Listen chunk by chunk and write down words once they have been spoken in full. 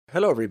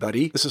Hello,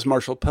 everybody. This is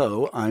Marshall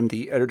Poe. I'm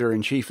the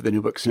editor-in-chief of the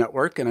New Books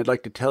Network, and I'd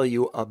like to tell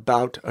you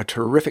about a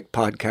terrific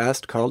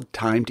podcast called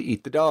Time to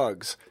Eat the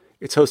Dogs.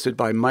 It's hosted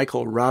by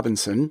Michael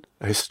Robinson,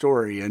 a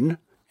historian,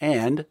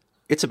 and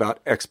it's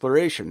about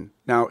exploration.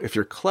 Now, if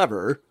you're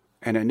clever,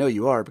 and I know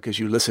you are because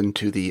you listen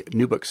to the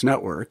New Books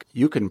Network,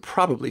 you can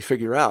probably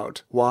figure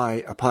out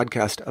why a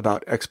podcast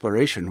about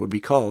exploration would be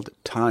called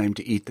Time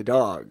to Eat the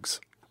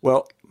Dogs.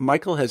 Well,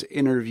 Michael has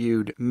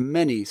interviewed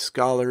many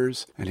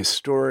scholars and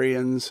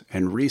historians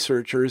and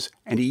researchers,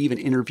 and he even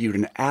interviewed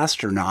an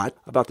astronaut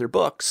about their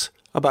books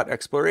about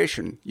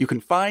exploration. You can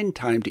find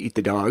Time to Eat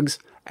the Dogs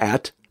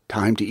at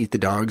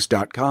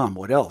timetoeatthedogs.com.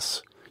 What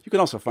else? You can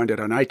also find it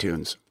on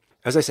iTunes.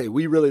 As I say,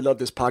 we really love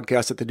this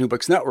podcast at the New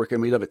Books Network,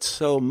 and we love it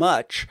so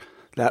much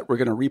that we're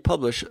going to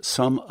republish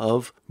some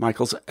of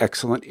Michael's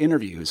excellent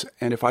interviews.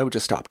 And if I would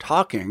just stop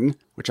talking,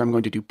 which I'm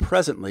going to do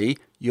presently,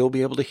 you'll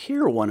be able to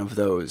hear one of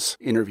those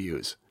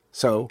interviews.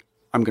 So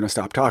I'm going to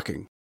stop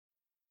talking.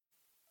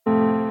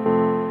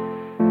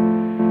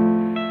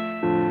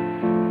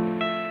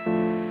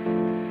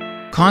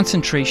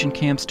 Concentration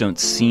camps don't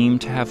seem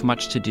to have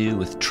much to do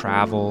with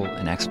travel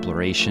and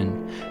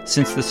exploration,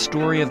 since the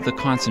story of the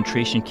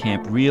concentration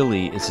camp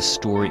really is a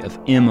story of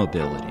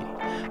immobility.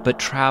 But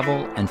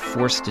travel and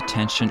forced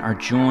detention are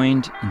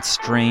joined in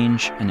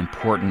strange and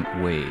important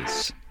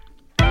ways.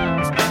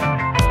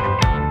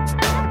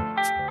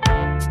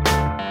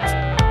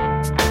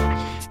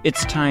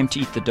 It's time to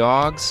eat the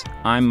dogs.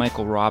 I'm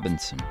Michael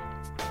Robinson.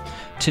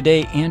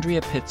 Today,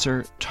 Andrea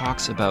Pitzer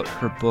talks about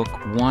her book,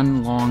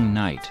 One Long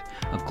Night,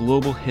 A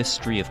Global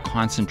History of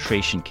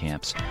Concentration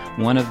Camps,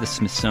 one of the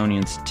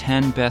Smithsonian's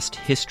 10 best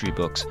history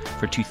books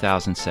for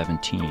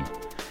 2017.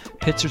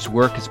 Pitzer's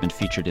work has been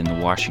featured in the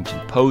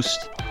Washington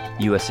Post,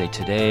 USA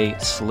Today,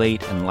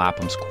 Slate, and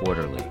Lapham's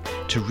Quarterly.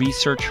 To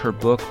research her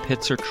book,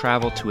 Pitzer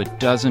traveled to a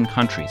dozen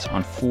countries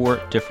on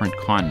 4 different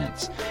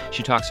continents.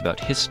 She talks about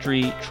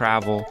history,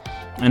 travel,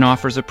 and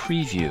offers a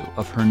preview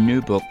of her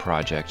new book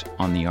project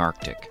on the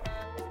Arctic.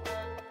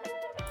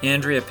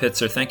 Andrea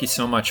Pitzer, thank you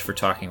so much for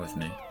talking with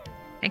me.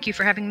 Thank you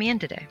for having me in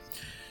today.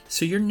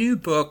 So your new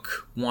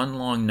book, One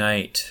Long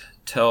Night,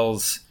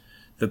 tells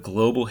the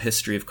global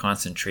history of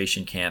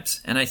concentration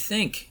camps. And I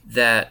think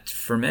that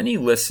for many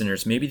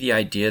listeners, maybe the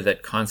idea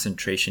that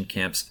concentration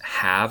camps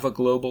have a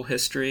global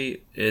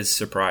history is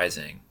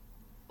surprising.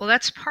 Well,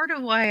 that's part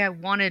of why I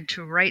wanted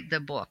to write the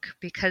book,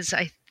 because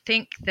I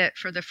think that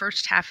for the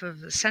first half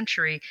of the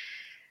century,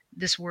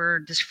 this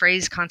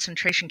phrase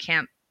concentration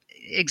camp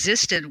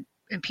existed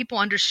and people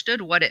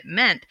understood what it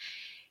meant.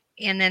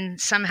 And then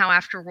somehow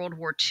after World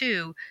War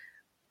II,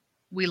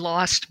 we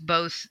lost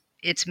both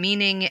its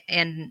meaning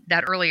and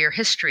that earlier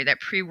history, that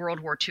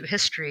pre-World War II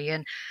history.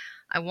 And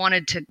I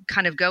wanted to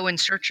kind of go in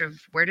search of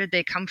where did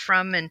they come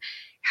from and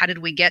how did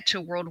we get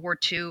to World War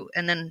II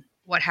and then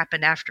what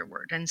happened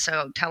afterward. And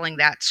so telling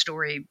that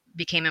story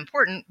became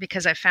important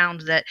because I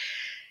found that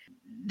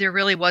there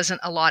really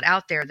wasn't a lot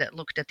out there that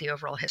looked at the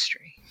overall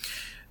history.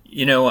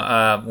 You know,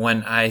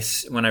 when I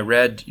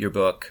read your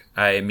book,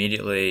 I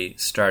immediately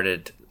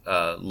started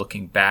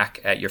looking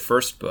back at your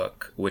first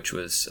book, which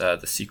was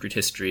The Secret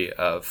History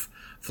of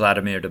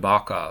Vladimir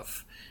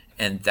Nabokov.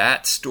 And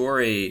that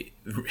story,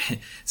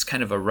 it's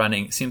kind of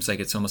seems like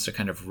it's almost a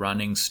kind of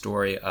running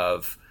story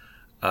of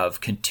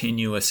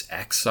continuous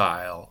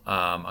exile,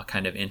 a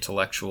kind of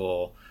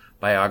intellectual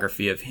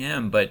biography of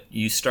him. But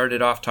you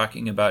started off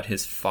talking about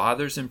his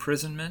father's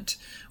imprisonment.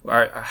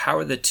 How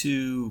are the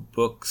two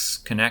books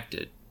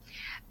connected?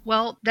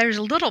 Well, there's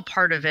a little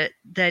part of it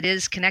that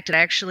is connected. I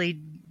actually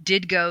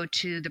did go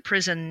to the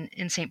prison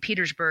in St.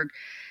 Petersburg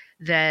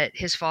that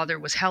his father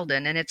was held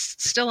in, and it's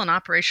still an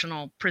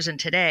operational prison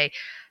today.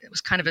 It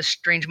was kind of a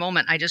strange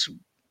moment. I just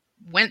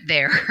went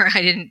there.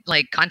 I didn't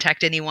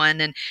contact anyone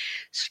and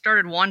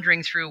started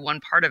wandering through one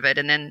part of it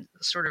and then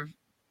sort of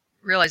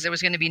realized there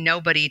was going to be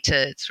nobody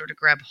to sort of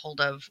grab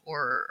hold of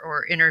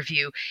or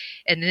interview.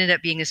 And it ended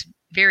up being this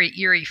very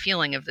eerie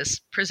feeling of this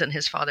prison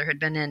his father had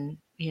been in,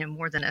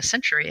 more than a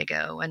century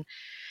ago, and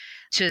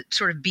to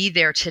sort of be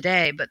there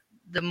today. But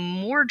the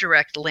more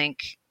direct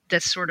link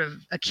that's sort of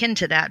akin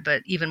to that,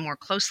 but even more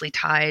closely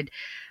tied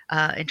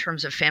in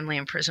terms of family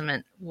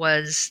imprisonment,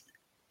 was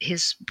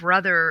his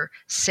brother,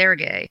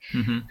 Sergei,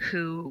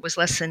 who was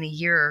less than a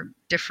year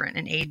different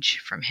in age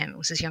from him. It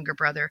was his younger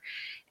brother.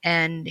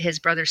 And his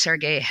brother,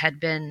 Sergei, had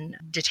been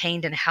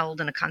detained and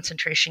held in a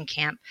concentration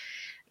camp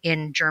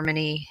in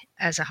Germany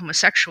as a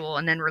homosexual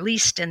and then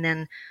released and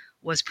then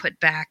was put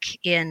back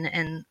in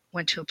and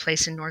went to a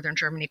place in northern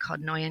Germany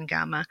called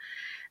Neuengamme,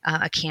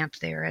 a camp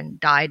there, and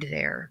died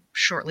there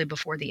shortly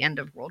before the end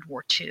of World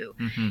War II.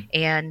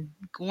 And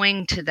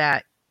going to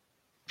that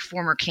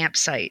former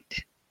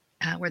campsite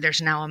where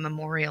there's now a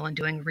memorial and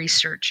doing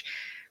research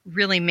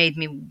really made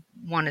me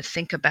want to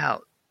think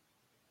about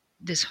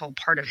this whole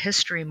part of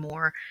history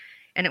more.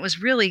 And it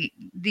was really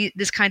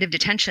this kind of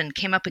detention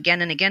came up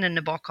again and again in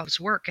Nabokov's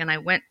work. And I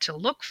went to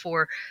look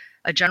for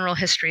a general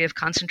history of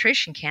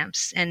concentration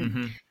camps.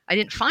 And I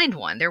didn't find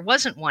one. There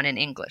wasn't one in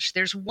English.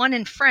 There's one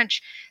in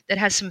French that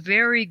has some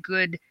very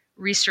good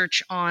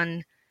research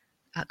on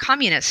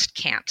communist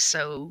camps,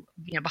 so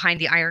behind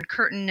the Iron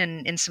Curtain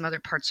and in some other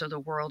parts of the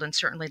world, and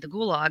certainly the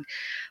Gulag.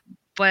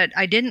 But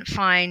I didn't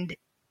find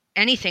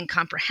anything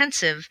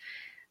comprehensive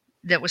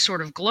that was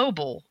sort of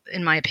global,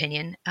 in my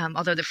opinion,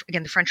 although,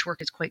 the French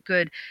work is quite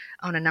good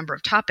on a number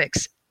of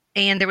topics.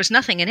 And there was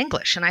nothing in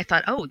English. And I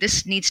thought, oh,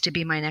 this needs to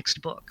be my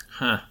next book.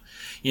 Huh.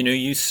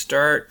 You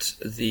start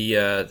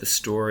the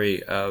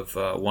story of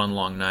One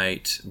Long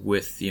Night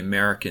with the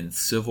American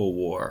Civil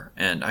War.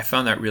 And I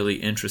found that really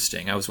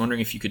interesting. I was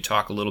wondering if you could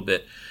talk a little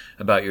bit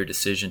about your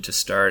decision to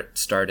start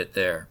it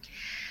there.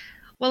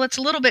 Well, it's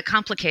a little bit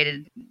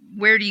complicated.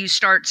 Where do you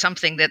start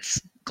something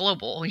that's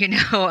global?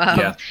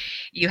 Yeah.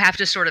 You have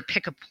to sort of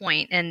pick a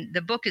point. And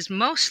the book is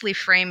mostly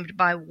framed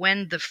by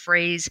when the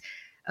phrase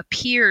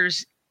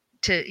appears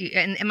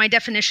and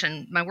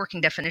my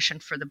working definition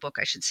for the book,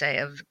 I should say,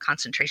 of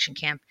concentration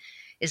camp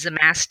is the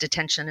mass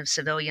detention of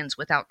civilians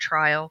without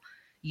trial,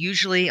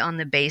 usually on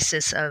the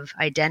basis of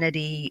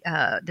identity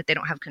that they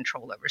don't have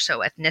control over. So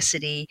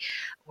ethnicity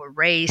or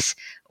race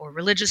or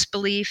religious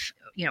belief,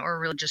 or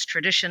religious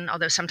tradition,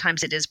 although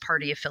sometimes it is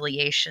party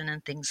affiliation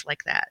and things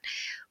like that.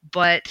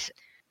 But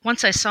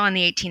once I saw in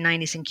the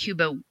 1890s in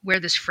Cuba where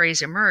this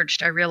phrase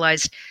emerged, I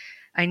realized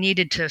I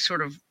needed to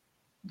sort of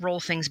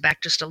roll things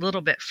back just a little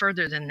bit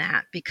further than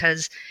that,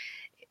 because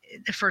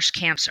the first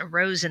camps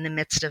arose in the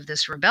midst of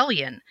this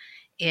rebellion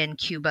in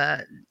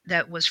Cuba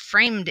that was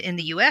framed in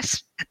the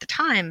U.S. at the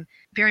time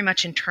very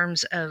much in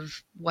terms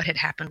of what had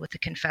happened with the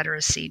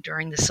Confederacy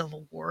during the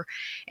Civil War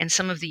and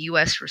some of the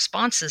U.S.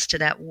 responses to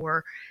that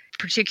war,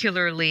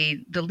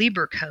 particularly the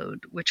Lieber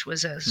Code, which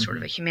was a sort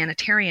of a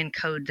humanitarian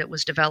code that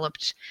was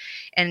developed.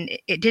 And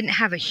it didn't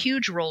have a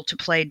huge role to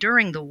play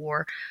during the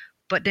war,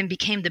 but then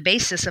became the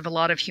basis of a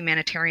lot of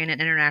humanitarian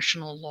and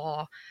international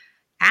law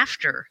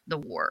after the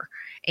war.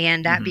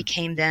 And that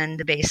became then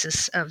the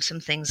basis of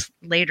some things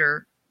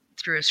later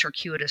through a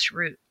circuitous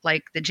route,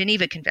 like the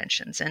Geneva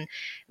Conventions. And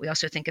we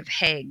also think of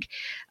Hague,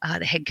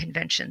 the Hague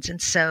Conventions. And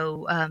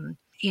so,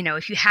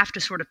 if you have to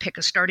sort of pick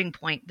a starting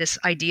point, this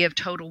idea of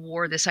total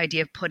war, this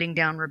idea of putting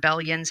down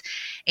rebellions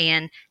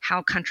and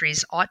how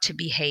countries ought to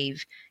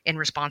behave in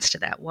response to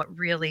that, what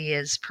really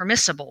is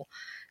permissible,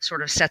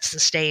 sort of sets the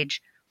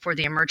stage for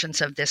the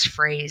emergence of this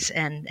phrase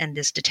and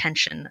this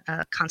detention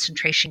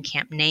concentration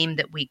camp name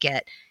that we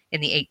get in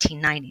the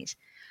 1890s.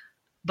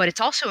 But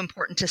it's also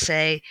important to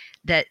say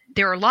that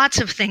there are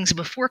lots of things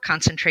before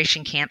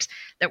concentration camps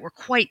that were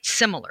quite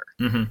similar.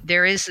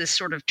 There is this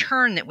sort of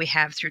turn that we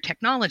have through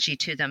technology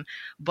to them,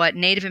 but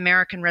Native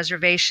American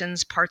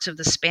reservations, parts of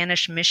the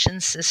Spanish mission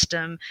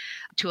system,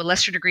 to a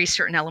lesser degree,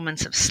 certain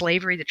elements of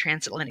slavery, the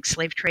transatlantic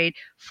slave trade,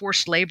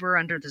 forced labor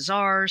under the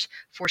czars,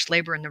 forced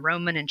labor in the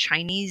Roman and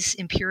Chinese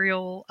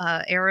imperial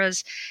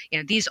eras,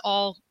 these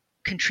all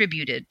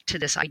contributed to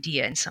this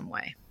idea in some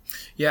way.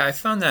 Yeah, I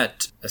found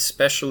that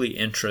especially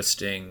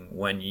interesting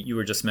when you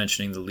were just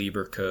mentioning the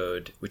Lieber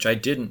Code, which I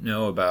didn't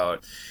know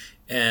about.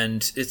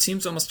 And it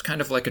seems almost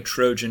kind of like a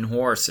Trojan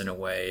horse in a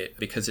way,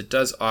 because it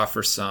does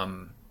offer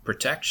some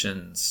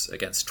protections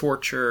against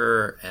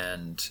torture,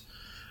 and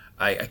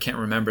I can't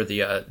remember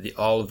the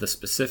all of the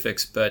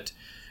specifics, but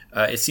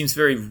it seems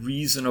very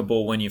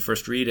reasonable when you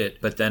first read it,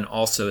 but then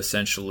also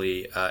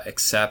essentially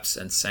accepts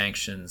and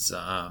sanctions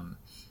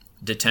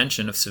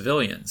detention of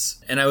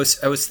civilians. And I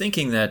was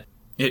thinking that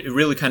it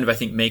really kind of, I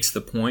think, makes the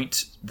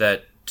point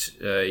that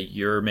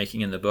you're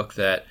making in the book,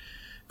 that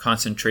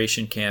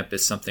concentration camp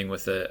is something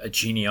with a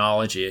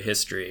genealogy, a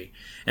history.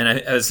 And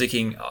I was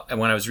thinking,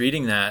 when I was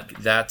reading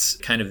that's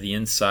kind of the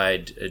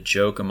inside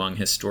joke among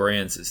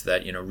historians, is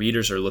that,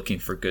 readers are looking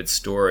for good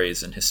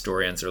stories and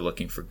historians are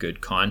looking for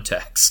good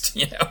context.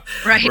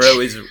 Right. We're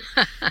always,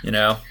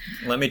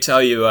 let me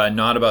tell you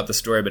not about the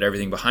story, but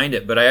everything behind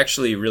it. But I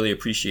actually really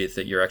appreciate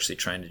that you're actually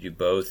trying to do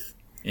both.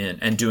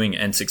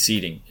 And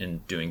succeeding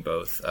in doing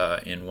both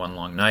in One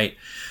Long Night.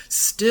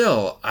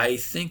 Still, I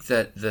think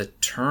that the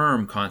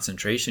term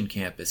concentration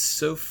camp is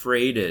so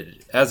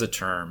freighted as a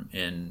term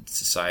in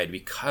society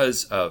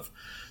because of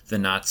the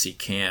Nazi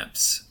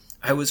camps.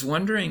 I was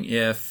wondering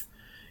if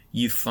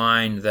you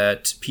find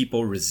that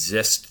people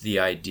resist the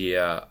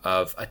idea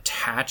of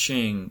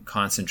attaching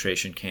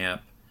concentration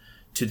camp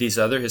to these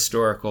other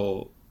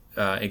historical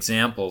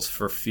examples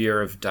for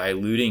fear of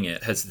diluting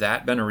it. Has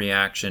that been a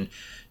reaction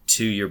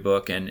to your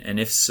book? And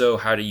if so,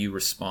 how do you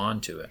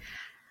respond to it?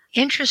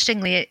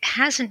 Interestingly, it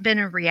hasn't been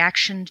a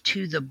reaction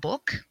to the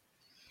book,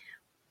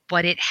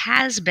 but it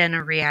has been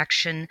a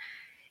reaction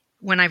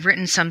when I've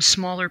written some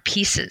smaller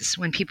pieces,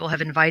 when people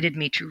have invited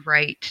me to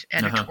write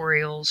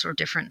editorials or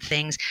different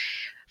things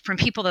from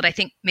people that I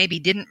think maybe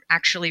didn't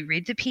actually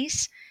read the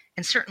piece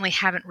and certainly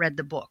haven't read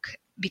the book.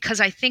 Because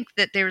I think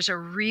that there's a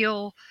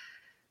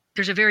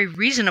very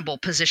reasonable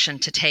position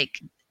to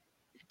take,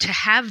 to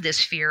have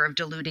this fear of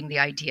diluting the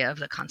idea of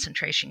the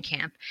concentration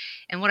camp.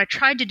 And what I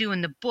tried to do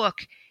in the book,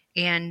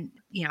 and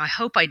I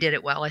hope I did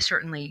it well, I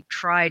certainly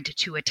tried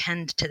to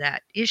attend to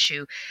that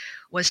issue,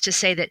 was to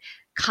say that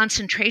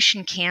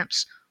concentration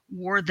camps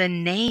were the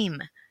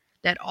name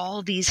that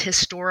all these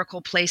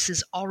historical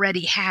places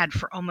already had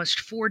for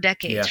almost 4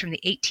 decades, from the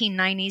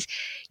 1890s,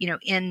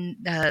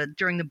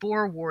 during the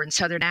Boer War in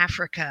Southern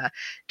Africa,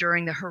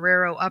 during the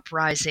Herero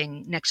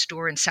Uprising next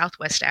door in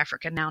Southwest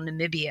Africa, now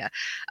Namibia,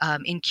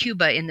 in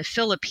Cuba, in the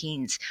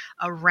Philippines,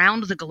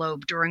 around the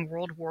globe during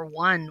World War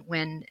I,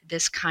 when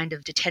this kind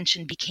of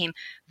detention became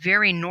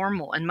very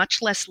normal and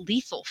much less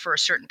lethal for a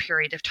certain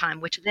period of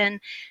time, which then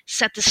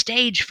set the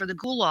stage for the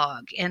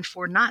Gulag and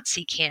for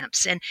Nazi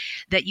camps, and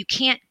that you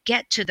can't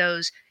get to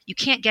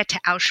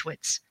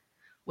Auschwitz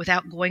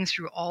without going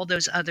through all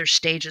those other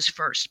stages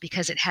first,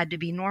 because it had to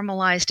be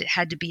normalized, it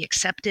had to be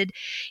accepted,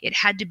 it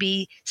had to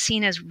be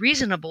seen as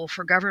reasonable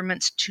for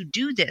governments to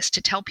do this,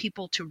 to tell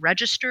people to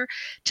register,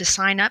 to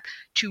sign up,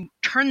 to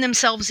turn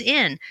themselves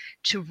in,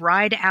 to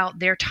ride out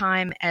their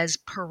time as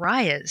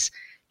pariahs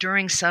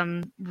during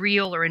some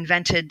real or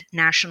invented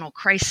national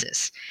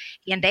crisis.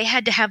 And they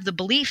had to have the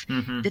belief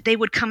that they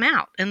would come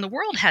out, and the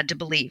world had to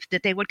believe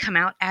that they would come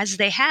out as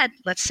they had,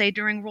 let's say,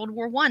 during World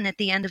War I at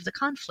the end of the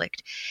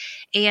conflict.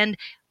 And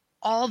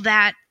all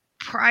that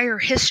prior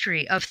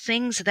history of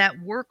things that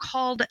were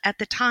called at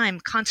the time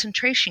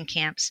concentration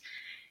camps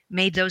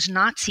made those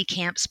Nazi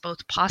camps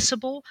both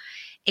possible,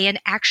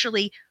 and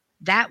actually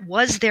that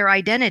was their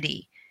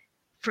identity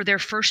for their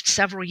first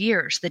several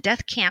years. The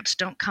death camps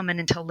don't come in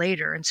until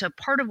later. And so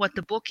part of what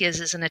the book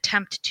is an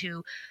attempt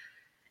to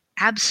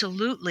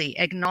absolutely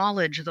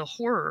acknowledge the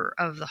horror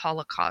of the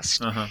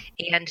Holocaust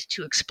and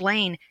to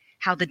explain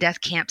how the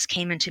death camps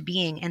came into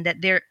being, and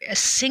that they're a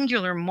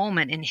singular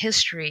moment in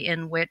history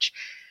in which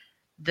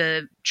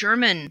the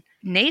German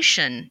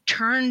nation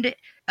turned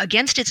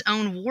against its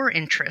own war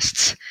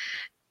interests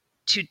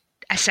to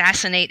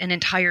assassinate an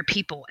entire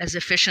people as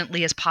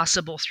efficiently as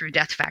possible through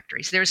death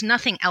factories. There's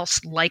nothing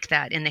else like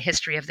that in the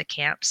history of the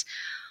camps,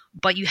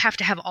 but you have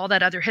to have all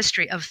that other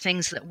history of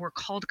things that were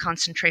called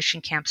concentration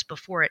camps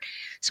before it.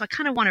 So I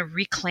kind of want to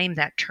reclaim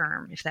that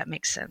term, if that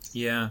makes sense.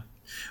 Yeah.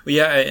 Well,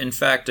 yeah, in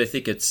fact, I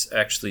think it's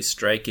actually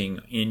striking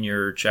in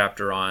your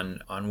chapter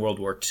on World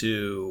War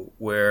II,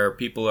 where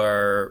people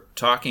are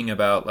talking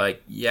about,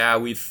 like, yeah,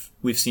 we've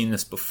seen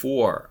this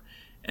before.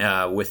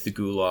 With the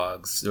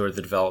gulags, or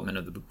the development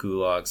of the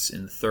gulags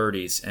in the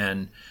 30s.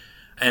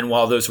 And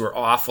while those were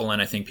awful,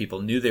 and I think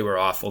people knew they were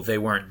awful, they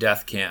weren't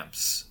death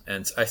camps.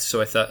 And I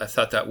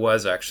thought that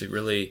was actually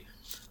really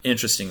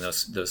interesting,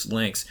 those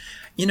links.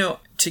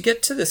 To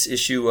get to this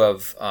issue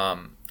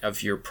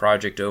of your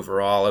project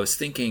overall, I was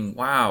thinking,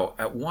 wow,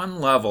 at one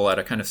level, at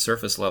a kind of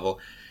surface level,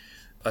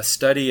 a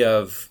study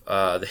of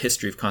the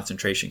history of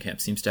concentration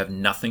camps seems to have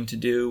nothing to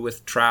do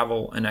with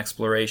travel and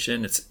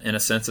exploration. It's, in a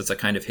sense, it's a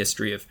kind of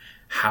history of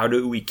how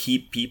do we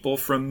keep people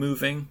from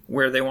moving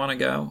where they want to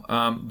go.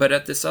 But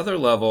at this other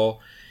level,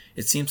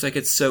 it seems like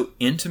it's so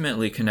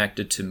intimately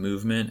connected to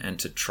movement and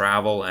to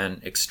travel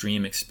and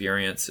extreme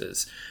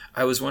experiences.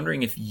 I was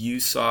wondering if you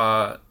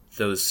saw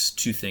those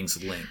two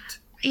things linked.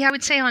 Yeah, I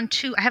would say I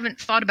haven't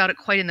thought about it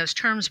quite in those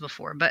terms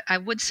before, but I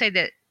would say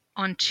that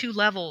on two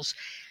levels,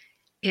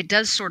 it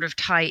does sort of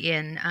tie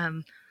in.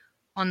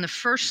 On the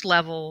first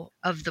level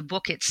of the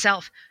book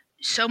itself,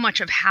 so much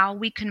of how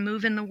we can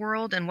move in the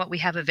world and what we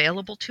have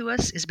available to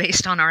us is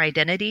based on our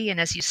identity. And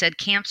as you said,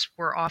 camps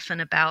were often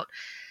about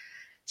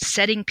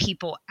setting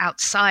people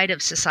outside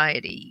of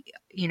society,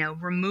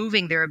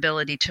 removing their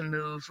ability to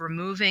move,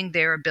 removing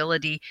their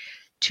ability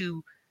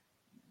to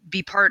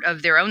be part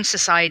of their own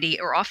society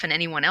or often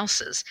anyone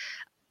else's.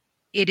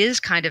 It is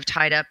kind of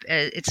tied up.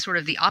 It's sort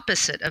of the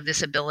opposite of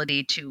this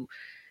ability to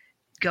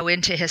go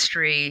into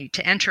history,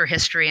 to enter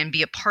history and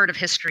be a part of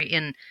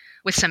history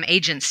with some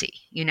agency.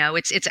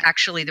 It's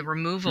actually the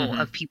removal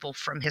of people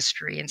from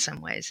history in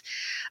some ways.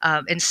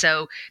 And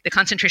so the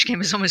concentration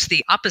camp is almost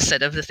the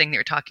opposite of the thing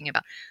they're talking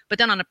about. But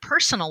then on a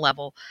personal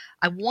level,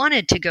 I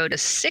wanted to go to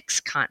 6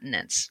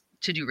 continents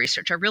to do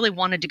research. I really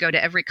wanted to go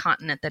to every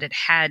continent that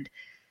had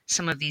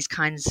some of these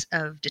kinds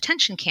of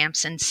detention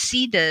camps and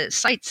see the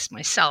sites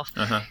myself.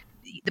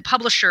 The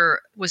publisher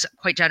was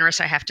quite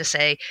generous, I have to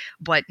say,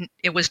 but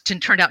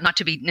it turned out not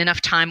to be enough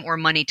time or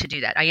money to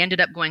do that. I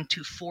ended up going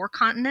to 4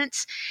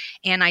 continents,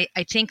 and I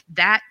think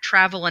that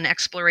travel and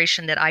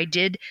exploration that I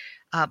did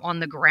on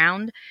the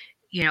ground,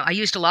 I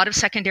used a lot of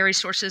secondary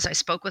sources. I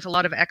spoke with a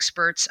lot of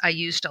experts. I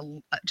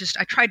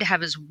tried to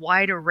have as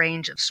wide a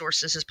range of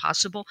sources as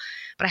possible.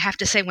 But I have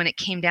to say, when it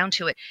came down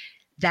to it,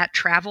 that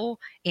travel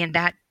and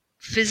that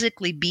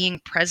physically being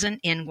present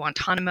in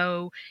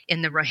Guantanamo,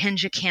 in the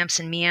Rohingya camps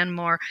in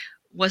Myanmar,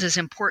 was as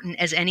important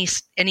as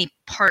any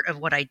part of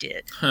what I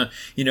did.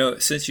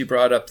 Since you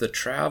brought up the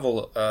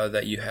travel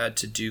that you had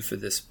to do for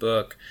this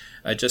book,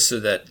 just so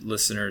that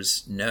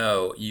listeners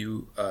know,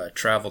 you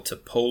traveled to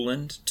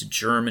Poland, to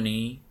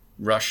Germany,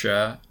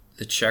 Russia,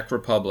 the Czech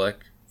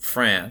Republic,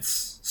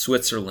 France,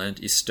 Switzerland,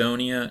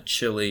 Estonia,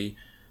 Chile,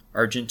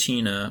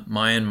 Argentina,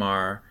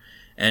 Myanmar,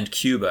 and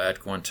Cuba at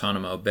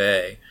Guantanamo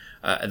Bay.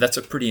 That's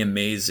a pretty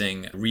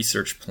amazing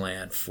research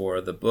plan for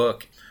the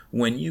book.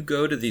 When you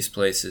go to these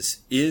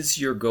places, is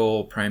your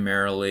goal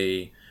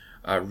primarily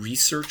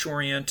research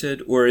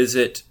oriented, or is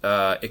it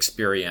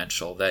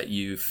experiential, that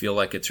you feel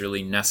like it's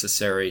really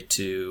necessary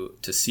to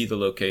see the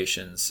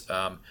locations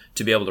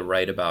to be able to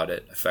write about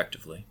it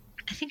effectively?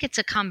 I think it's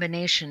a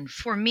combination.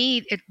 For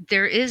me,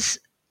 there is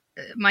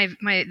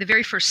the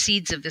very first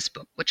seeds of this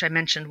book, which I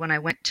mentioned when I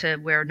went to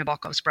where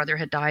Nabokov's brother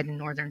had died in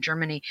northern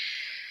Germany,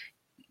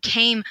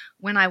 came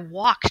when I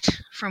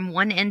walked from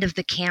one end of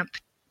the camp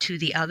to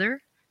the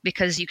other,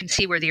 because you can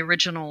see where the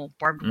original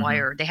barbed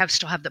wire, they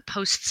still have the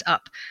posts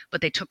up, but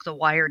they took the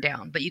wire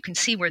down. But you can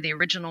see where the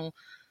original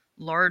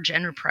large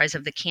enterprise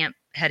of the camp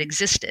had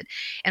existed.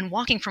 And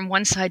walking from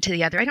one side to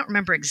the other, I don't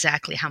remember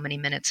exactly how many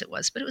minutes it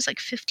was, but it was like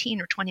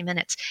 15 or 20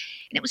 minutes.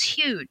 And it was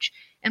huge.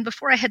 And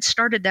before I had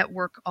started that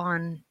work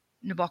on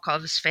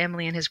Nabokov's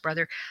family and his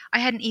brother, I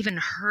hadn't even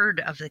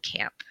heard of the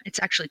camp. It's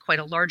actually quite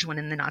a large one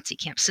in the Nazi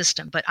camp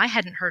system, but I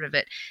hadn't heard of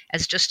it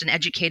as just an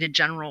educated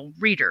general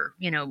reader,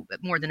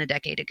 more than a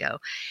decade ago.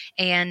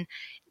 And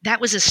that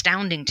was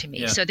astounding to me.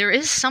 Yeah. So there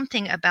is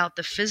something about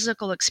the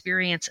physical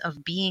experience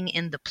of being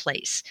in the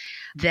place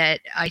that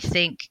I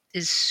think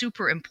is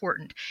super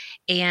important.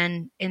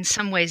 And in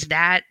some ways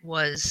that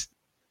was,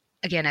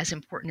 again, as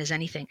important as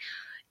anything.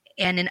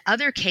 And in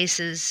other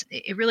cases,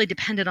 it really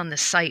depended on the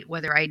site,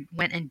 whether I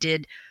went and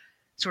did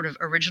sort of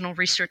original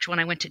research. When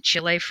I went to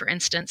Chile, for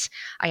instance,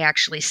 I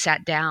actually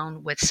sat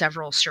down with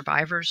several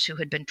survivors who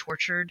had been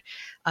tortured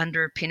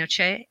under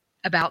Pinochet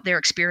about their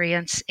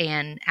experience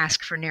and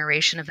asked for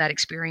narration of that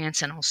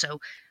experience and also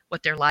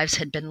what their lives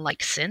had been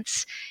like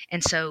since.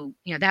 And so,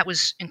 that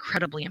was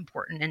incredibly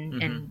important.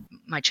 And in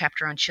my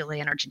chapter on Chile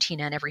and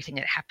Argentina and everything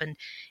that happened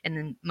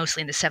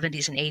mostly in the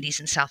 70s and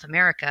 80s in South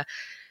America,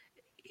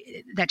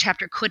 that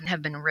chapter couldn't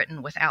have been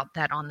written without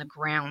that on the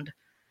ground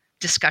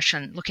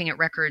discussion, looking at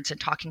records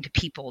and talking to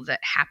people that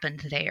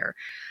happened there.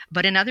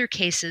 But in other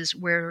cases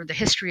where the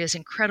history is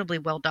incredibly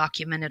well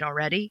documented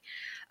already,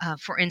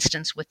 for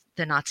instance, with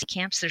the Nazi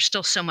camps, there's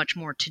still so much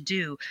more to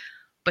do,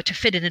 but to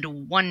fit it into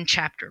one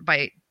chapter,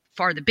 by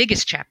far the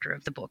biggest chapter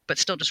of the book, but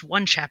still just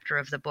one chapter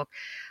of the book,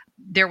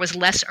 there was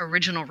less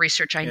original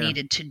research I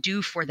needed to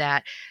do for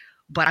that.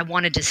 But I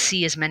wanted to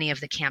see as many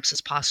of the camps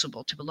as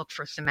possible, to look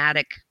for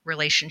thematic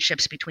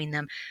relationships between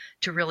them,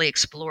 to really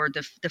explore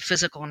the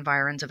physical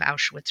environs of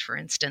Auschwitz, for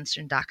instance,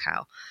 and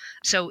Dachau.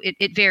 So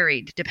it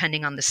varied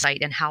depending on the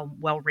site and how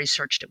well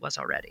researched it was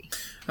already.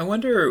 I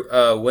wonder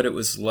what it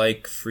was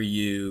like for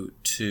you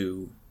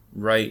to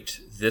write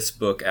this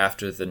book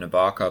after the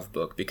Nabokov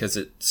book, because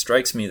it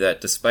strikes me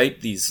that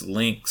despite these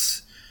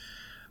links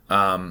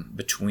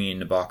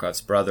between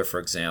Nabokov's brother, for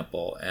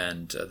example,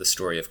 and the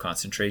story of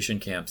concentration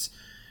camps,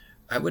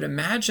 I would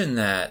imagine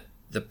that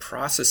the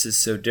process is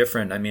so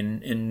different. I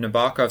mean, in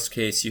Nabokov's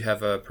case, you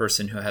have a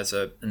person who has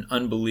an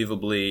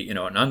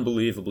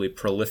unbelievably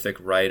prolific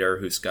writer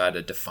who's got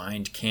a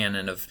defined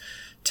canon of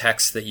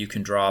texts that you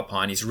can draw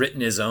upon. He's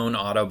written his own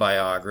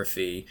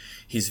autobiography.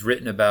 He's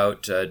written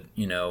about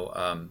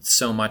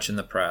so much in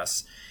the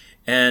press,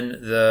 and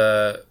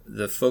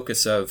the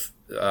focus of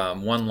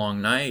One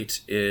Long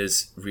Night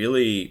is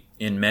really,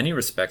 in many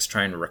respects,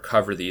 trying to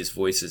recover these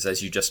voices,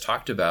 as you just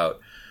talked about,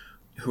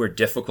 who are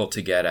difficult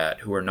to get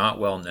at, who are not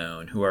well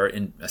known, who are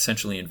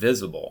essentially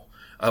invisible.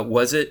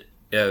 Was it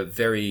a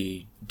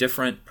very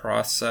different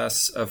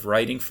process of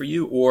writing for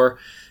you, or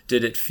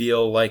did it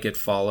feel like it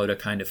followed a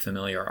kind of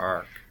familiar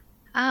arc?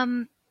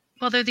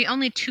 Well, they're the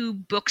only two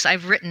books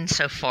I've written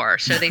so far,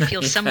 so they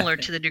feel similar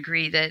to the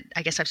degree that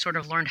I guess I've sort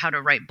of learned how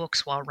to write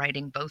books while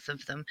writing both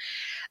of them.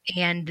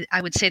 And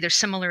I would say they're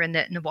similar in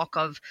that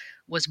Nabokov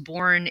was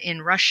born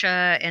in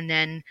Russia and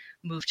then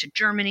moved to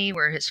Germany,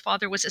 where his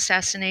father was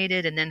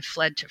assassinated, and then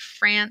fled to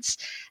France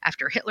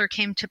after Hitler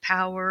came to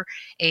power,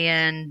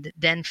 and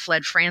then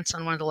fled France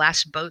on one of the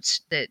last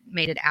boats that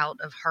made it out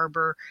of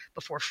harbor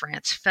before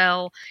France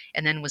fell,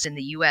 and then was in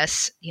the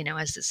U.S.,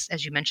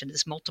 as you mentioned,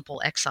 this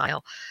multiple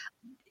exile.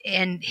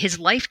 And his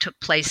life took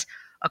place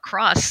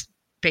across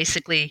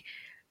basically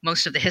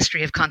most of the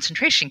history of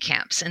concentration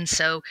camps. And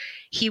so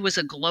he was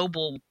a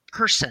global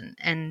person.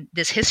 And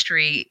this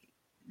history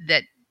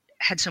that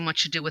had so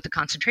much to do with the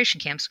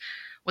concentration camps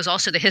was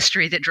also the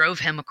history that drove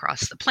him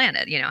across the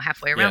planet,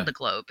 halfway around the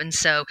globe. And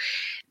so,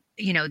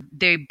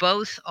 they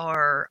both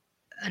are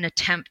an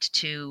attempt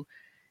to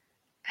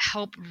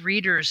help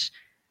readers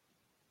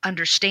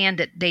understand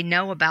that they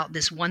know about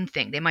this one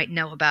thing. They might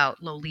know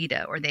about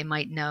Lolita, or they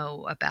might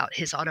know about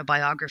his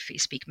autobiography,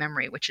 Speak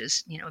Memory, which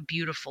is, a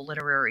beautiful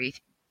literary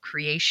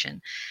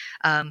creation.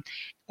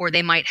 Or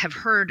they might have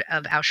heard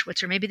of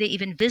Auschwitz, or maybe they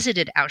even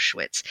visited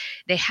Auschwitz.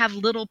 They have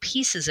little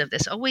pieces of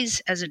this.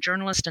 Always, as a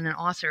journalist and an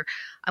author,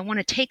 I want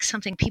to take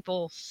something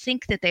people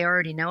think that they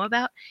already know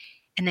about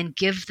and then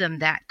give them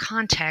that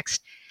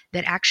context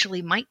that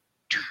actually might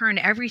turn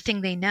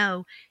everything they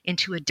know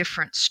into a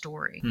different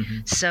story.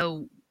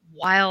 So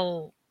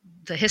while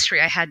the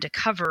history I had to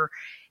cover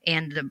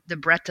and the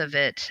breadth of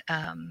it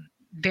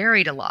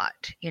varied a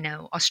lot.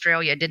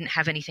 Australia didn't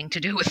have anything to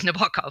do with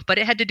Nabokov, but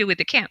it had to do with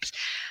the camps.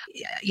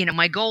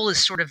 My goal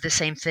is sort of the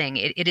same thing.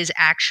 It is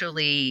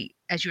actually,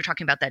 as you were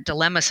talking about that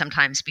dilemma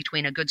sometimes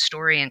between a good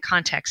story and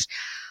context,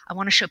 I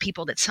want to show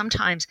people that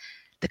sometimes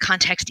the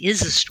context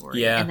is a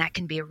story, and that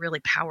can be a really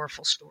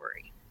powerful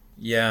story.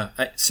 Yeah.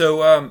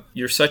 So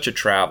you're such a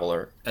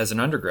traveler. As an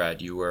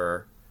undergrad,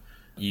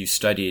 you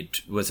studied,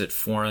 was it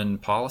foreign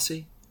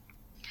policy?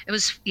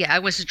 I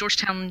was at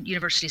Georgetown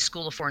University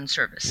School of Foreign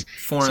Service.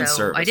 Service.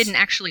 I didn't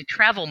actually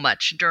travel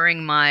much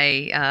during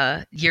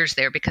my years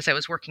there because I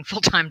was working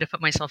full time to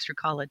put myself through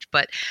college.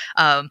 But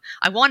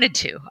I wanted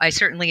to. I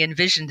certainly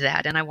envisioned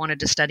that, and I wanted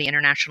to study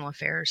international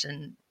affairs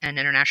and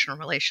international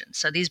relations.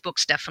 So these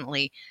books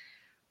definitely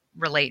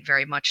relate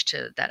very much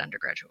to that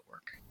undergraduate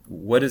work.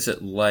 What is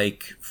it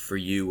like for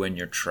you when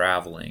you're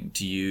traveling?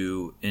 Do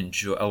you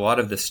enjoy a lot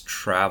of this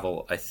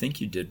travel? I think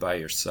you did by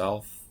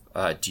yourself.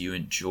 Do you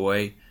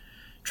enjoy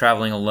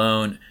traveling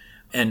alone?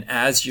 And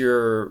as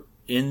you're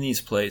in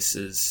these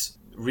places,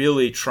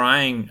 really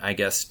trying, I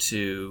guess,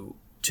 to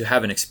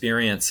have an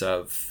experience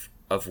of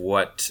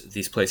what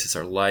these places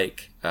are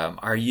like,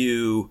 are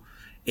you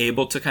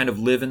able to kind of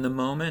live in the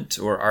moment,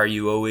 or are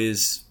you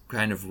always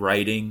kind of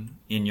writing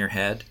in your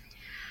head?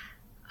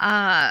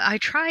 I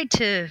tried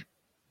to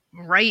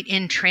write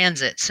in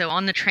transit, so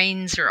on the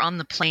trains or on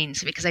the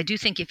planes, because I do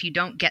think if you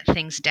don't get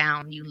things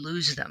down, you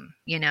lose them,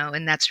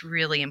 and that's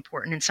really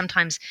important. And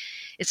sometimes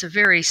it's a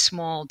very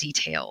small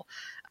detail.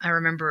 I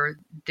remember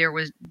there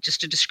was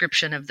just a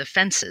description of the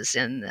fences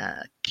in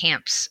the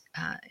camps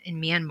in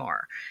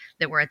Myanmar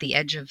that were at the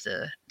edge of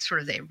the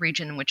sort of the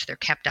region in which they're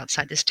kept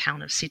outside this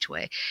town of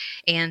Sittwe,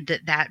 and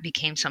that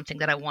became something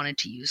that I wanted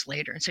to use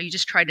later. And so you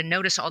just try to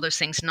notice all those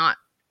things.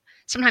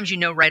 Sometimes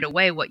right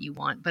away what you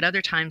want, but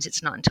other times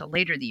it's not until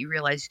later that you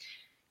realize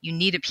you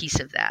need a piece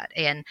of that.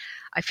 And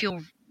I feel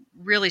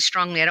really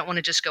strongly, I don't want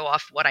to just go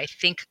off what I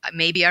think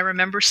maybe I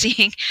remember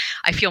seeing.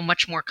 I feel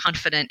much more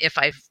confident if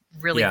I've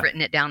really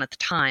written it down at the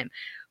time.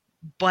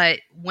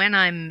 But when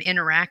I'm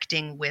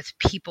interacting with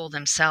people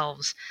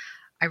themselves,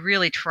 I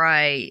really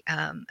try,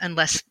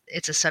 unless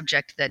it's a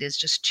subject that is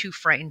just too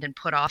frightened and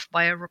put off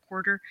by a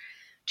recorder,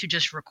 to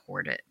just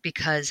record it,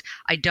 because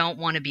I don't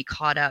want to be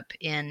caught up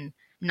in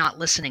not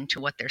listening to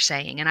what they're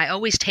saying. And I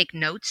always take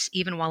notes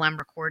even while I'm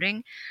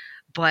recording.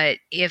 But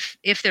if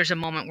there's a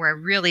moment where I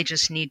really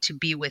just need to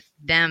be with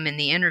them in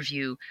the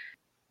interview,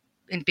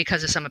 and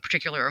because of some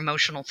particular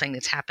emotional thing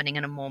that's happening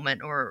in a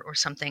moment or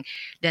something,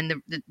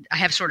 then I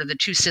have sort of the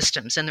two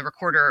systems, and the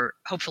recorder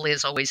hopefully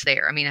is always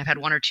there. I mean, I've had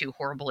one or two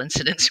horrible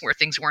incidents where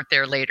things weren't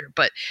there later,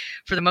 but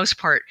for the most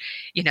part,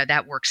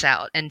 that works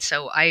out. And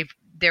so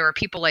there are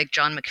people like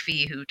John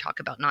McPhee who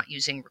talk about not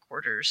using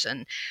recorders,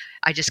 and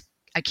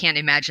I can't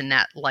imagine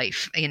that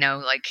life,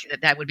 like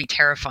that would be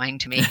terrifying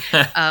to me.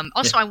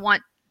 Also, I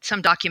want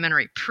some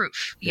documentary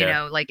proof,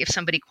 like if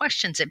somebody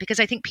questions it, because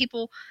I think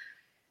people,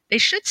 they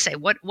should say,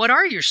 what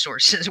are your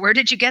sources? Where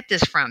did you get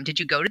this from? Did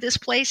you go to this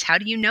place? How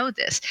do you know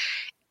this?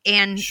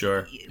 And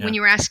when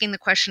you were asking the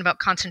question about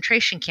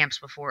concentration camps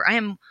before, I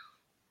am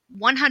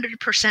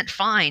 100%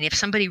 fine if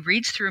somebody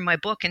reads through my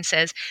book and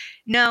says,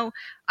 no,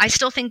 I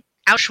still think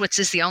Auschwitz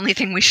is the only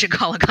thing we should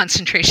call a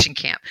concentration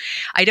camp.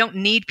 I don't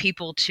need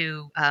people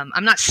to,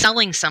 I'm not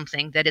selling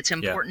something that it's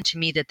important to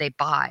me that they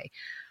buy.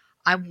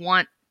 I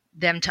want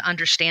them to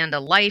understand a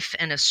life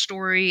and a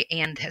story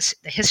and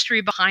the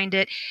history behind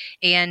it.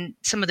 And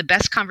some of the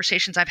best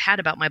conversations I've had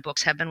about my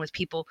books have been with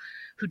people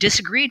who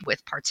disagreed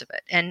with parts of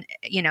it. And,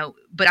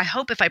 but I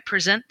hope if I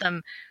present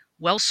them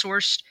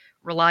well-sourced,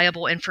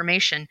 reliable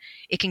information,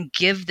 it can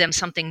give them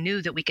something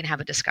new that we can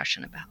have a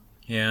discussion about.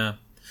 Yeah.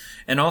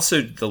 And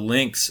also the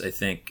links, I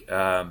think,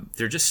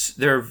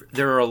 there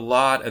are a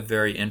lot of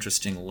very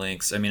interesting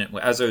links. I mean,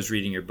 as I was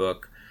reading your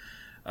book,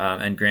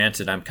 and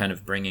granted, I'm kind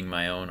of bringing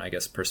my own, I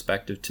guess,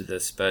 perspective to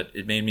this, but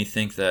it made me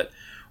think that,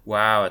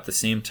 wow, at the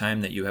same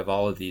time that you have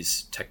all of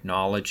these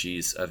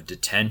technologies of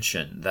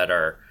detention that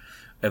are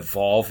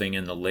evolving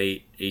in the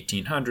late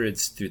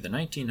 1800s through the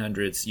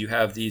 1900s, you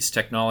have these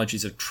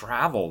technologies of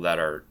travel that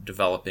are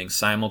developing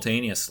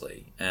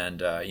simultaneously.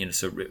 And,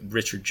 so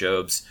Richard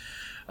Jobs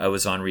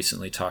was on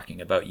recently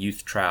talking about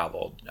youth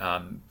travel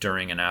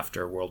during and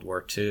after World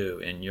War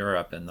II in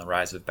Europe and the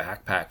rise of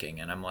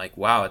backpacking. And I'm like,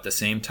 wow, at the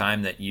same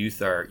time that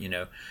youth are,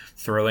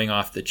 throwing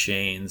off the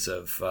chains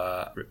of,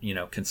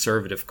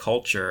 conservative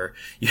culture,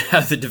 you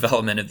have the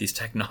development of these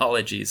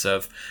technologies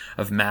of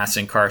mass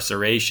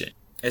incarceration.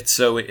 It's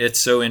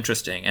so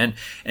interesting. And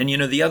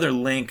the other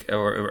link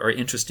or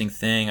interesting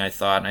thing I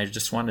thought, and I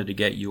just wanted to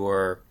get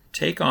your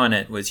take on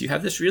it, was you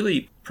have this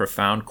really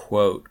profound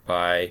quote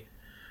by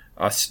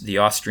the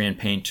Austrian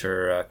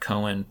painter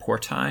Cohen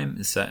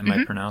Portheim. Am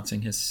I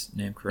pronouncing his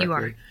name correctly? You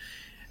are.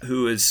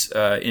 Who was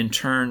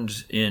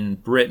interned in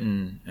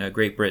Britain,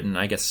 Great Britain,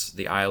 I guess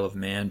the Isle of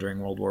Man during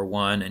World War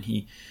I. And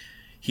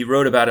he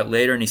wrote about it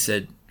later, and he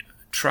said,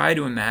 try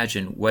to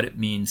imagine what it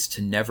means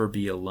to never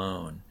be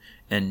alone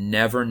and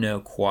never know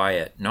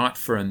quiet, not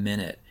for a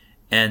minute,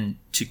 and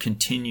to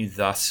continue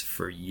thus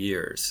for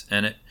years.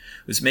 And it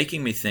was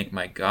making me think,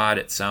 my God,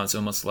 it sounds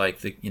almost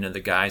like the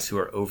guys who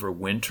are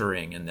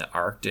overwintering in the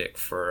Arctic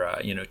for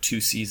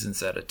 2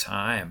 seasons at a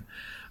time.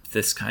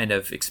 This kind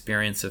of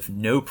experience of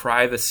no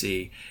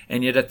privacy,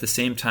 and yet at the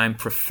same time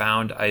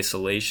profound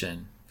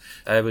isolation.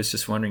 I was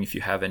just wondering if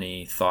you have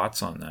any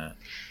thoughts on that.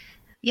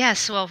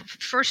 Yes, well,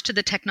 first to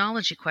the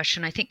technology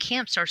question, I think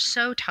camps are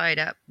so tied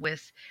up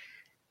with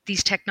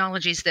these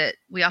technologies that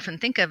we often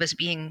think of as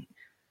being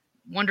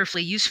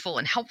wonderfully useful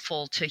and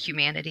helpful to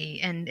humanity.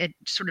 And it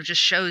sort of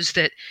just shows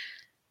that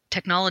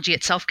technology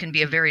itself can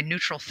be a very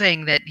neutral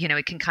thing, that,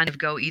 it can kind of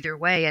go either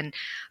way. And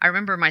I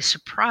remember my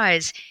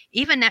surprise,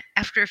 even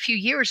after a few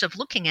years of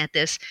looking at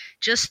this,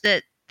 just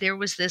that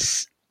there's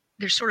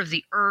sort of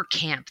the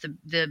camp,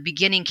 the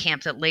beginning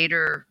camp that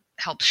later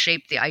helped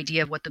shape the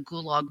idea of what the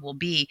Gulag will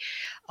be,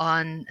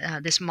 on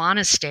this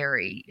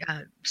monastery,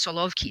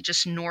 Solovki,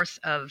 just north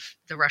of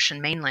the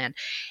Russian mainland.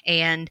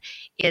 And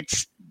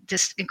it's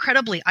this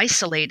incredibly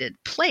isolated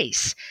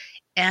place,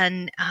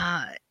 and,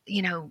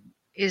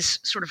 is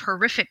sort of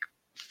horrific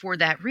for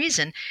that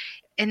reason.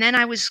 And then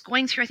I was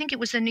going through, I think it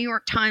was the New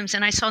York Times,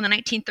 and I saw in the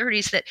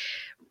 1930s that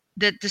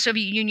the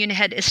Soviet Union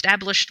had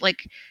established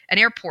like an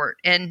airport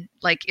and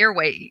like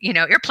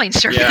airplane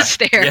service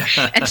there.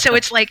 Yeah. And so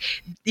it's like,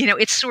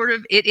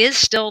 it is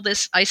still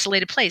this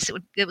isolated place.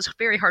 It was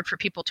very hard for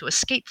people to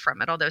escape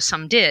from it, although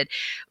some did,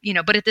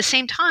 but at the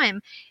same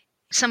time,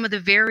 some of the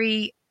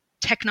very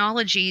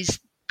technologies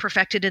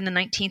perfected in the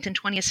 19th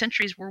and 20th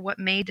centuries were what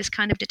made this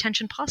kind of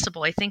detention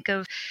possible. I think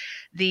of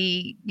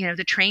the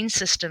train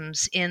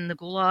systems in the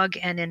Gulag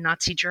and in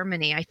Nazi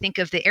Germany. I think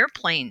of the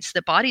airplanes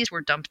the bodies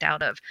were dumped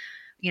out of,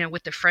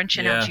 with the French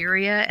in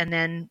Algeria, and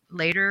then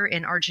later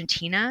in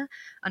Argentina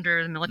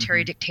under the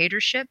military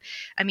dictatorship.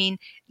 I mean,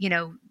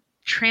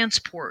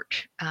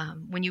 transport,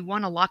 when you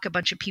want to lock a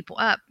bunch of people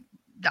up,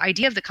 the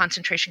idea of the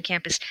concentration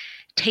camp is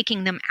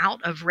taking them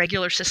out of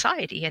regular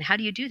society. And how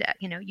do you do that?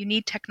 You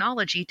need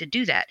technology to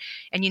do that.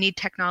 And you need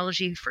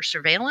technology for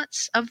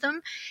surveillance of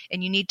them,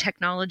 and you need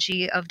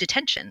technology of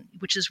detention,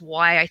 which is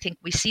why I think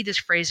we see this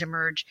phrase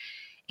emerge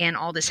and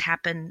all this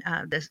happen.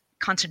 The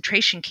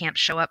concentration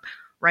camps show up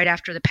right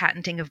after the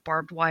patenting of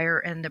barbed wire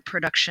and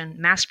the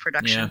mass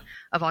production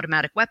of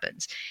automatic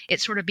weapons. It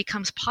sort of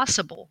becomes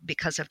possible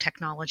because of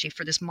technology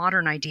for this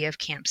modern idea of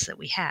camps that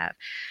we have.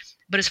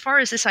 But as far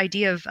as this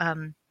idea of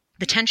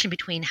the tension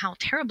between how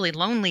terribly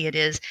lonely it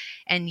is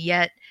and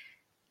yet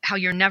how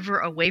you're never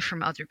away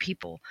from other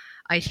people,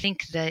 I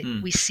think that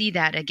we see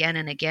that again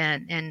and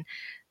again. And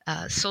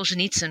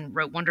Solzhenitsyn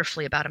wrote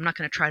wonderfully about, I'm not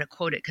going to try to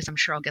quote it because I'm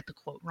sure I'll get the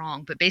quote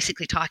wrong, but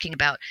basically talking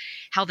about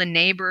how the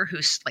neighbor who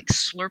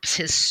slurps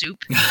his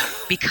soup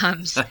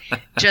becomes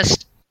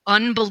just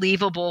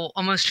unbelievable,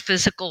 almost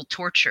physical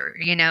torture,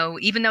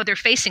 even though they're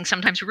facing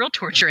sometimes real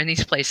torture in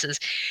these places,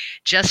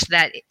 just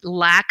that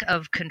lack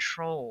of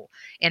control.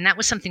 And that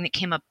was something that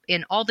came up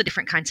in all the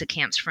different kinds of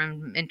camps,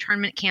 from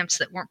internment camps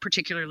that weren't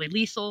particularly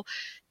lethal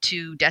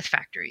to death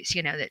factories,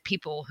 that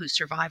people who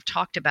survived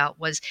talked about.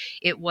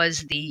 It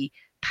was the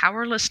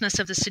powerlessness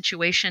of the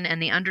situation and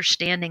the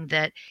understanding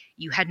that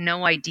you had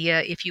no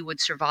idea if you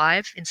would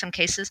survive in some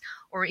cases,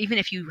 or even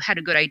if you had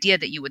a good idea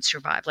that you would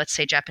survive, let's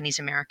say Japanese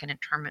American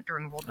internment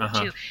during World War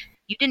II,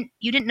 you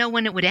didn't know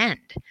when it would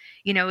end.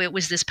 It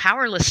was this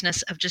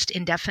powerlessness of just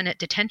indefinite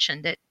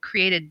detention that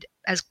created,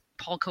 as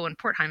Paul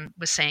Cohen-Portheim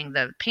was saying,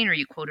 the painter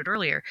you quoted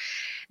earlier,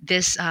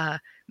 this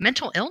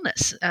mental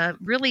illness,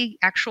 really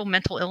actual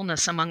mental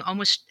illness among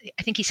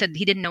I think he said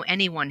he didn't know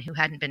anyone who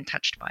hadn't been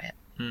touched by it.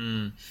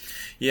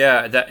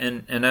 Yeah, that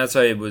and as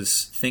I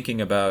was thinking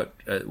about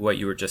what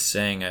you were just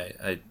saying,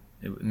 it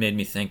made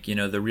me think,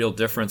 the real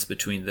difference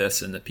between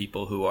this and the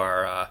people who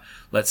are,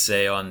 let's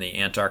say, on the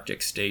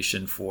Antarctic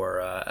station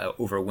for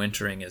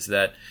overwintering is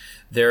that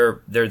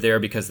they're there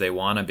because they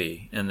want to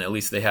be, and at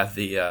least they have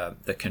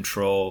the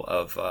control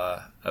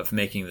of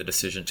making the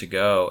decision to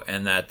go,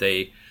 and that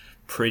they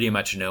pretty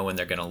much know when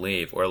they're going to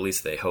leave, or at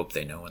least they hope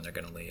they know when they're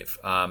going to leave.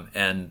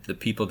 And the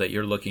people that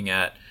you're looking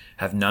at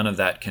have none of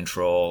that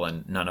control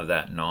and none of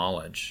that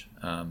knowledge.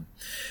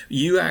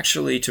 You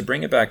actually, to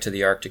bring it back to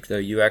the Arctic, though,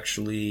 you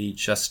actually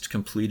just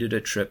completed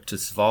a trip to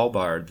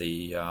Svalbard,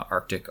 the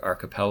Arctic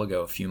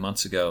archipelago, a few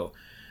months ago,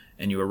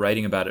 and you were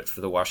writing about it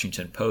for the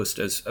Washington Post.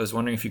 I was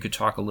wondering if you could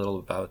talk a little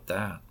about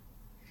that.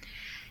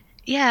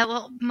 Yeah,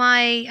 well,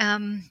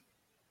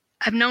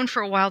 I've known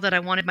for a while that I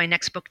wanted my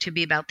next book to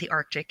be about the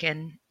Arctic,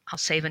 and I'll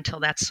save until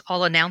that's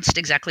all announced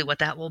exactly what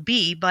that will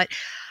be. But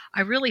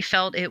I really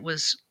felt it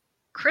was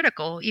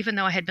critical, even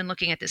though I had been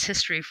looking at this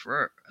history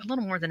for a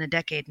little more than a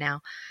decade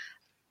now,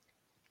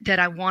 that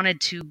I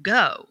wanted to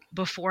go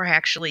before I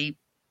actually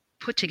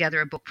put together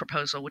a book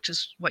proposal, which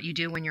is what you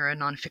do when you're a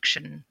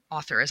nonfiction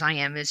author, as I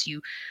am, is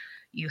you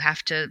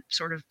have to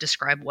sort of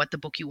describe what the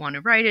book you want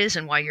to write is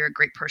and why you're a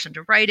great person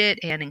to write it,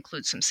 and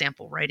include some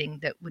sample writing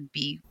that would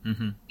be,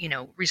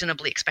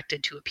 reasonably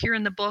expected to appear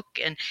in the book.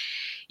 And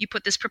you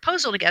put this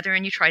proposal together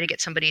and you try to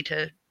get somebody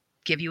to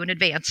give you an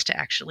advance to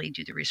actually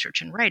do the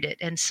research and write it.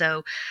 And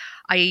so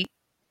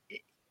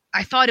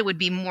I thought it would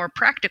be more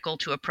practical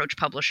to approach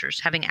publishers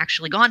having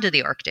actually gone to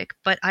the Arctic.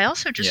 But I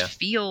also just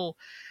feel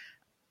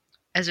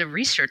as a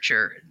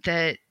researcher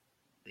that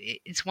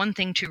it's one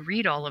thing to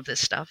read all of this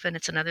stuff, and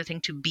it's another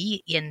thing to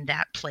be in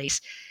that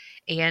place.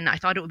 And I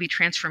thought it would be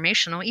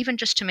transformational, even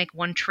just to make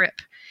one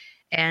trip.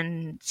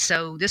 And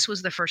so this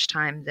was the first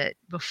time that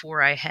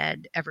before I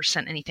had ever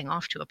sent anything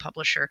off to a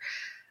publisher,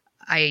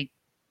 I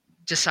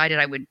decided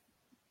I would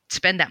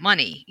spend that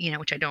money,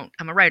 which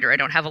I'm a writer. I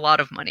don't have a lot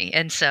of money.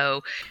 And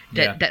so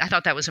that I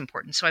thought that was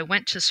important. So I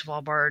went to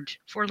Svalbard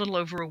for a little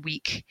over a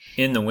week.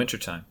 In the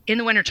wintertime? In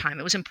the wintertime.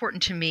 It was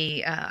important to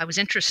me. I was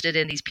interested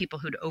in these people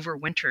who'd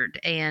overwintered.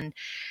 And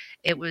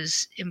it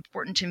was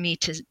important to me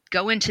to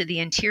go into the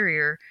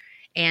interior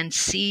and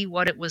see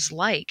what it was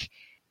like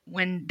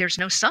when there's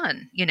no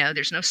sun.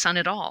 There's no sun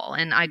at all.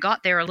 And I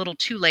got there a little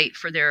too late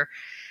for there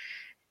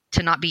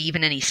to not be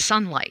even any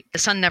sunlight. The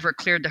sun never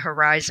cleared the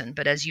horizon,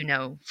 but as you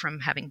know from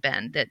having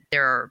been, that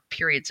there are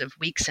periods of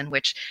weeks in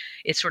which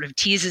it sort of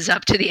teases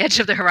up to the edge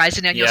of the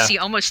horizon, and you'll see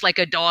almost like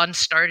a dawn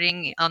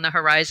starting on the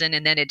horizon,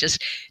 and then it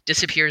just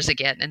disappears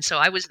again. And so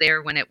I was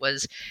there when it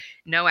was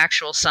no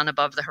actual sun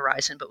above the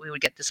horizon, but we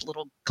would get this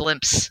little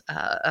glimpse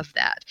of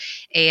that.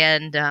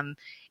 And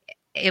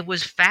it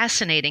was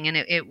fascinating, and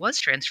it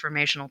was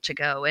transformational to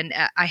go. And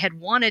I had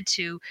wanted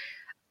to,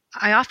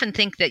 I often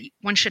think that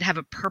one should have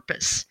a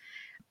purpose.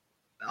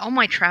 All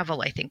my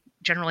travel, I think,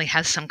 generally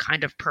has some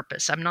kind of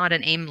purpose. I'm not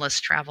an aimless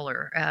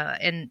traveler,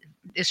 and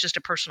it's just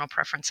a personal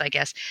preference, I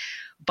guess.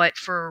 But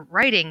for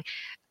writing,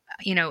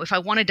 if I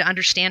wanted to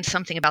understand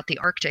something about the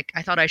Arctic,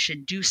 I thought I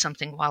should do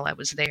something while I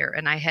was there.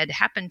 And I had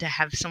happened to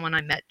have someone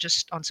I met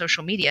just on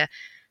social media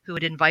who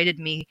had invited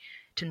me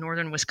to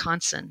northern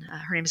Wisconsin.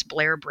 Her name is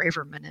Blair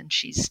Braverman, and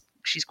she's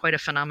quite a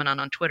phenomenon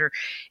on Twitter.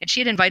 And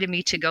she had invited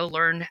me to go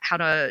learn how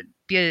to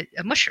be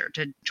a musher,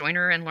 to join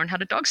her and learn how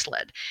to dog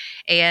sled.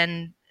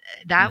 And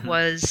that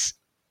was,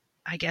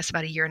 I guess,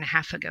 about 1.5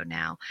 years ago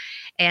now.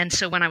 And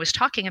so when I was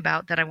talking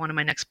about that I wanted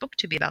my next book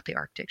to be about the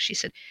Arctic, she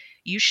said,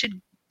 you should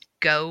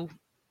go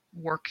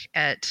work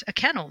at a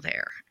kennel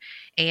there.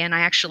 And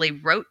I actually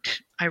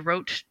wrote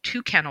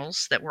 2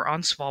 kennels that were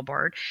on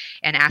Svalbard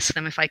and asked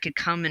them if I could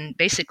come and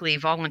basically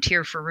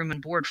volunteer for room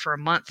and board for a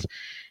month,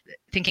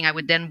 thinking I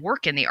would then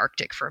work in the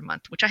Arctic for a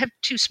month, which I have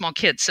 2 small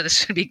kids, so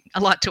this would be a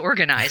lot to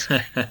organize.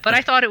 But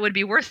I thought it would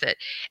be worth it.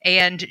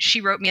 And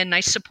she wrote me a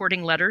nice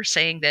supporting letter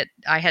saying that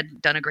I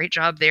had done a great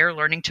job there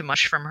learning to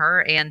mush from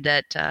her, and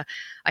that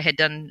I had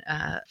done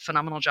a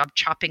phenomenal job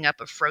chopping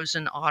up a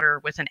frozen otter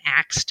with an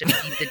axe to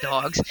feed the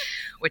dogs,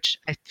 which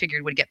I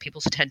figured would get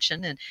people's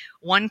attention. And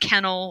one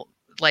kennel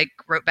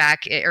wrote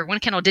back, or one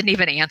kennel didn't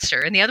even answer,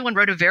 and the other one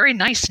wrote a very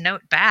nice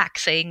note back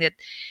saying that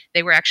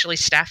they were actually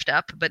staffed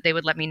up, but they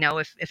would let me know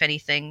if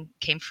anything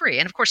came free.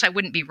 And of course I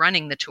wouldn't be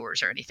running the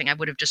tours or anything. I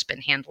would have just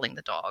been handling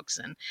the dogs,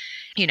 and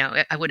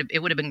it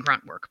would have been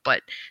grunt work,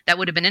 but that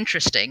would have been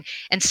interesting.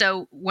 And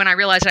so when I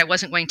realized I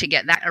wasn't going to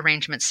get that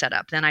arrangement set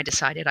up, then I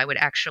decided I would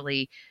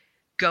actually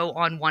go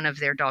on one of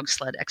their dog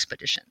sled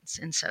expeditions.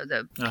 And so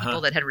the people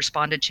that had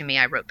responded to me,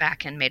 I wrote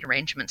back and made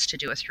arrangements to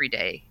do a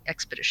 3-day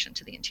expedition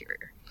to the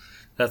interior.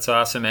 That's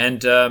awesome. And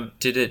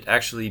did it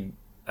actually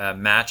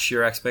match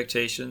your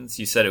expectations?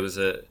 You said it was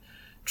a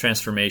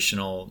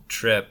transformational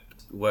trip.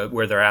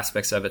 Were there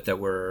aspects of it that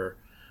were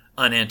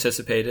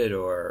unanticipated,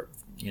 or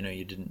you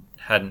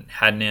hadn't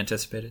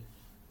anticipated?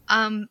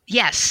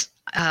 Yes.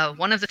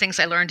 One of the things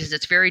I learned is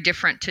it's very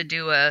different to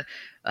do a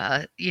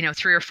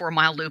 3 or 4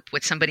 mile loop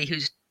with somebody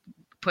who's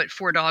put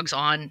 4 dogs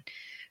on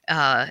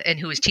and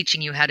who is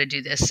teaching you how to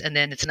do this. And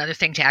then it's another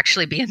thing to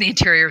actually be in the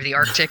interior of the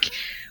Arctic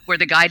where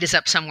the guide is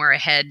up somewhere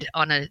ahead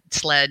on a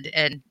sled,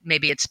 and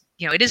maybe it's,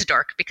 it is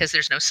dark because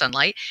there's no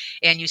sunlight,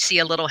 and you see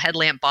a little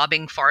headlamp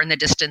bobbing far in the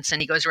distance, and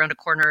he goes around a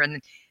corner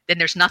and then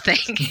there's nothing.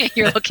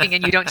 You're looking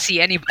and you don't see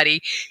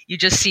anybody. You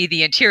just see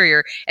the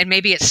interior, and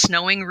maybe it's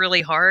snowing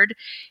really hard,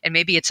 and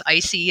maybe it's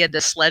icy and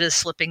the sled is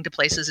slipping to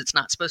places it's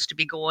not supposed to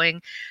be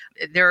going.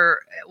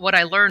 What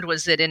I learned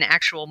was that in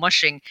actual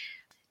mushing,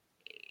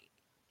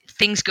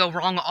 things go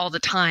wrong all the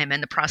time,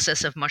 and the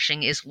process of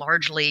mushing is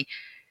largely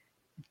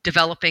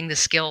developing the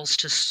skills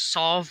to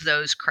solve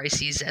those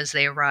crises as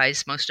they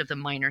arise, most of them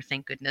minor,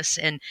 thank goodness,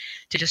 and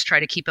to just try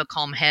to keep a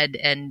calm head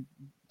and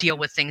deal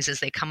with things as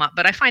they come up.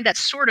 But I find that's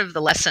sort of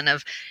the lesson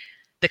of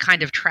the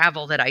kind of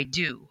travel that I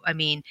do. I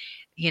mean,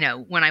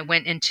 when I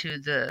went into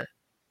the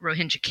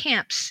Rohingya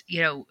camps,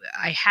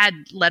 I had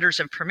letters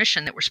of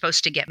permission that were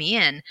supposed to get me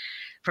in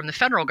from the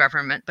federal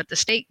government, but the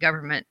state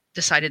government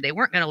decided they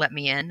weren't going to let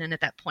me in. And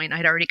at that point,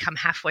 I'd already come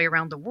halfway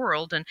around the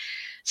world. And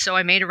so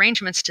I made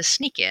arrangements to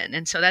sneak in.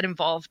 And so that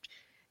involved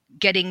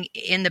getting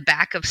in the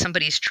back of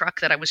somebody's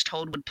truck that I was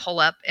told would pull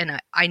up. And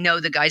I know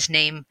the guy's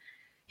name,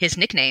 his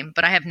nickname,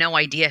 but I have no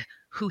idea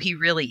who he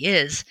really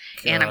is.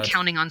 God. And I'm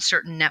counting on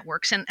certain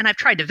networks. And I've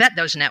tried to vet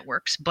those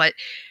networks, but,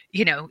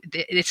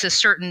 it's a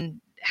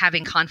certain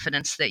having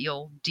confidence that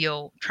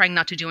trying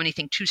not to do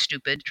anything too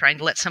stupid, trying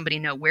to let somebody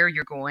know where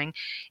you're going,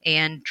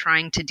 and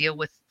trying to deal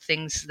with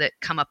things that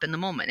come up in the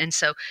moment. And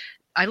so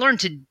I learned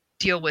to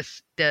deal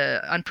with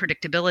the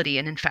unpredictability.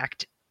 And in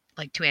fact,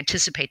 like to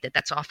anticipate that.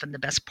 That's often the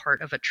best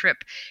part of a trip,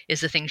 is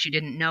the things you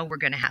didn't know were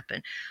going to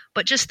happen.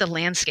 But just the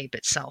landscape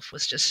itself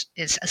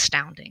is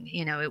astounding.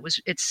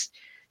 It's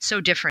so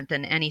different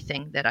than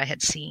anything that I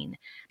had seen.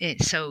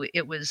 So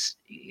it was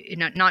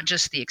not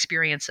just the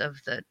experience of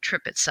the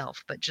trip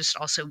itself, but just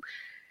also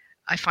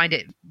I find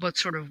it both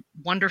sort of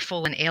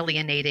wonderful and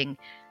alienating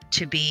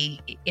to be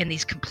in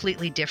these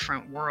completely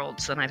different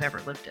worlds than I've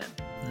ever lived in.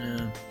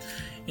 Yeah.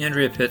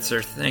 Andrea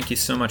Pitzer, thank you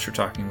so much for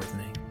talking with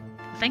me.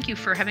 Thank you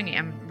for having me.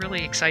 I'm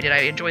really excited. I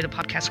enjoy the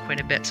podcast quite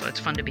a bit, so it's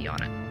fun to be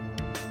on it.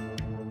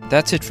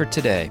 That's it for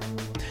today.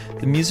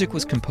 The music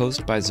was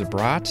composed by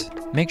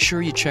Zabrat. Make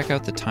sure you check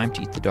out the Time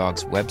to Eat the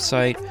Dogs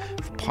website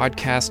for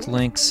podcast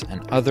links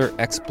and other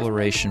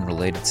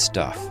exploration-related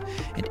stuff.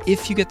 And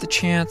if you get the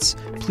chance,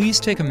 please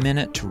take a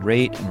minute to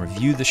rate and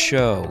review the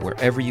show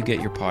wherever you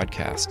get your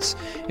podcasts.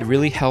 It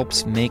really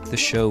helps make the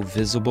show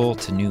visible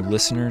to new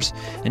listeners.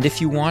 And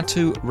if you want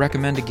to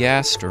recommend a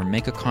guest or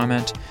make a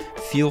comment,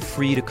 feel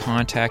free to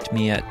contact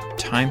me at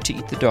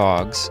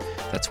timetoeatthedogs,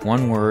 that's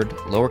one word,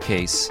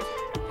 lowercase,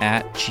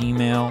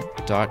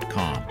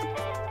 @gmail.com.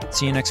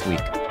 See you next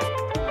week.